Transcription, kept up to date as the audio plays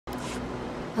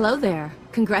Hello there.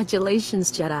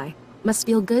 Congratulations, Jedi. Must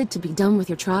feel good to be done with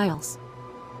your trials.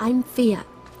 I'm Fia.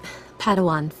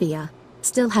 Padawan Fia.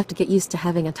 Still have to get used to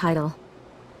having a title.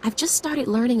 I've just started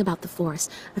learning about the Force.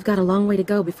 I've got a long way to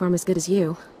go before I'm as good as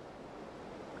you.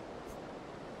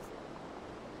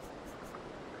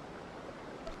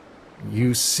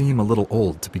 You seem a little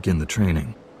old to begin the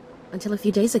training. Until a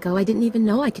few days ago, I didn't even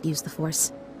know I could use the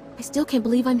Force. I still can't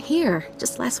believe I'm here.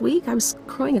 Just last week, I was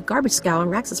crowing a garbage scow on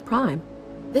Raxus Prime.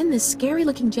 Then this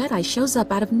scary-looking Jedi shows up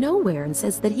out of nowhere and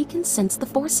says that he can sense the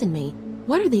Force in me.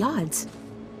 What are the odds?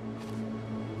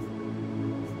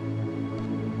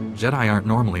 Jedi aren't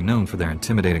normally known for their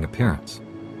intimidating appearance.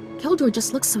 Keldor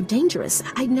just looks so dangerous.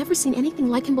 I'd never seen anything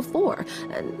like him before.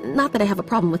 Not that I have a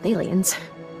problem with aliens.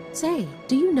 Say,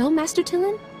 do you know Master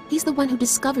Tython? He's the one who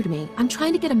discovered me. I'm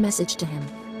trying to get a message to him.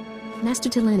 Master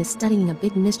Tython is studying a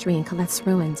big mystery in Kaleth's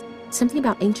ruins. Something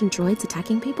about ancient droids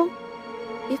attacking people?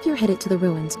 If you're headed to the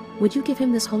ruins, would you give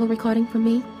him this holo recording from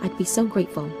me? I'd be so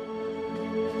grateful.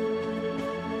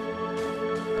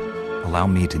 Allow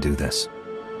me to do this.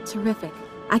 Terrific.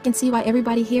 I can see why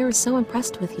everybody here is so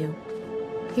impressed with you.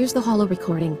 Here's the holo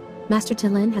recording. Master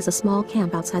Tython has a small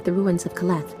camp outside the ruins of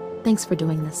Kaleth. Thanks for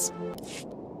doing this.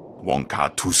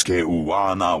 Wonka tuske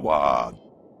uwana wa.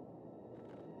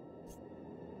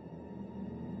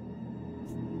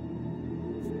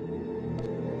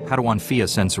 Padawan Fia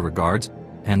sends her regards,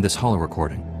 and this holo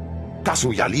recording.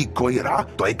 Kasuyali koira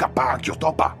toekapa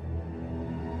kyotopa.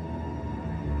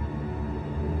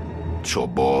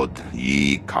 Chobod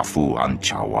I kafu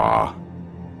anchawa.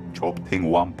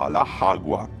 Chopting wampala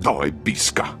hagwa doi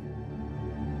biska.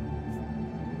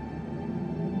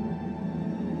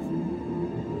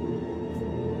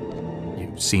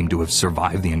 You seem to have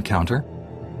survived the encounter.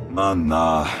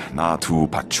 Mana natu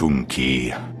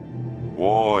pachunki.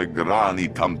 Oi grani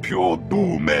tampio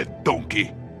dume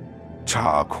donki.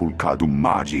 Cha kulkadu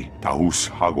maji tahus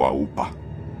hagwa upa.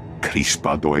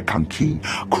 Crispa doe kanki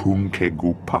kunke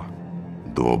gupa.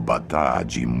 Do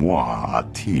bataji moi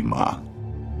atima.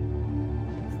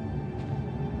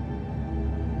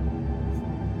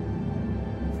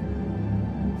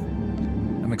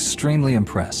 I'm extremely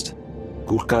impressed.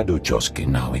 Kulkadu choski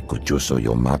nawe kuchuso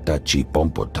yomata chi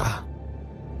pompota.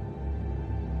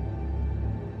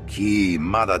 Ki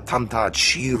mada tamta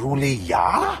chirule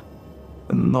ya?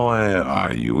 Noe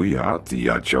ayuya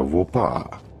tia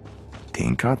chavopa.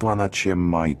 Tinkatwana che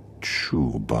mai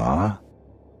chuba.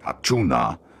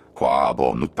 Tachuna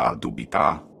kwabo nuta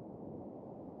dubita.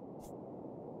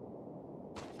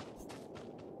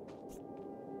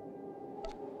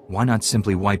 Why not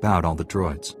simply wipe out all the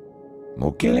droids?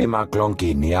 Mokele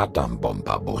maklonki niatan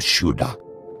bomba boshuda.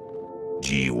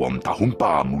 Ji womta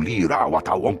humpa mulira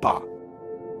wata wompa.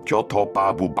 Kyoto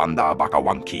pa bubanda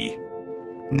bakawanki.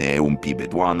 Ne umpi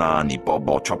bedwana ni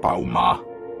bobo chopa uma.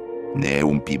 Ne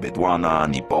umpi bedwana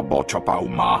ni bobo chopa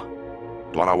uma.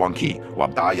 Dwarawanki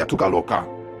wabdaya tugaloka.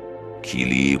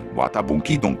 Kili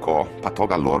watabunki donko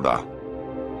patoga lorda.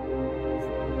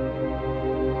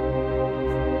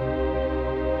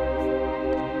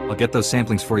 I'll get those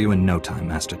samplings for you in no time,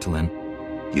 Master Tython.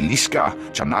 Iliska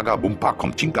chanaga bumpa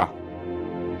komchinka.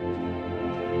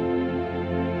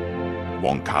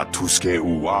 Wonka tuske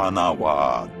uwana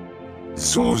wa.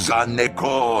 Zuza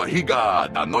neko higa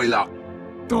danoila.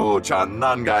 To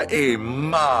chananga e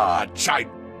ma chai.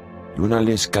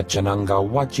 Yunales kachananga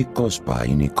wachi kospa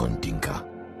ini kontinka.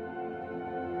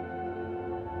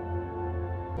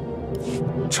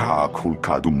 Cha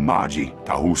kulkadu maji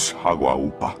tahus hagwa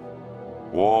upa.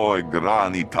 Oi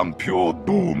grani tampio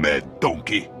dume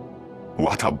donki.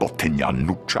 Wata botenya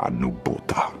nucha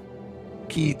nubota.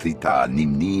 Kitrita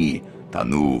nimni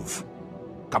tanuv.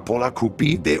 Kapola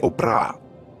kupi de opra.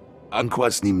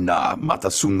 Anquas nimna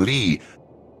matasunri.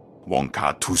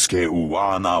 Wonka tuske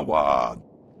uwana wa.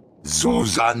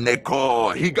 Zuza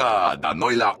neko higa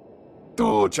danoila.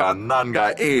 To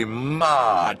chananga e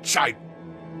ma chai.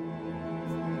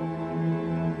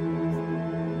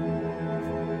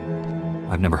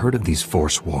 I've never heard of these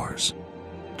Force Wars.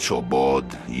 Chobod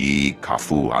I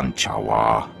kafu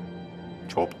anchawa.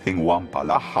 Chopting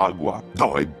wampala hagwa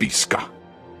doi biska.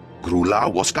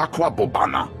 Grula woska kwa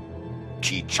bobana.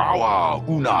 Chichawa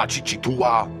una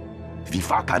chichitua.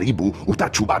 Vifa karibu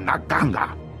utachuba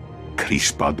naganga.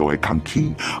 Crispa doe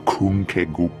kanki kunke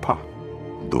gupa.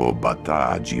 Do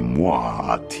bataji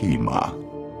moi atima.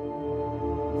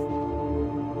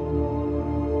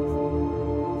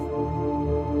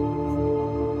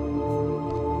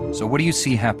 So what do you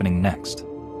see happening next?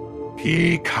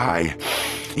 Hikai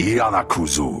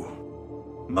Ianakuzu.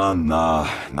 Mana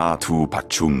natu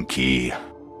pachunki.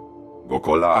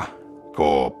 Gokola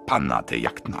ko panate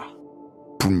yakna.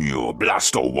 punyo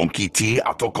blasto wonki ti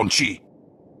ato konchi.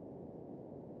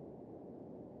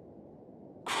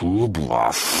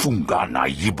 Kubwa funga na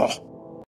yibo.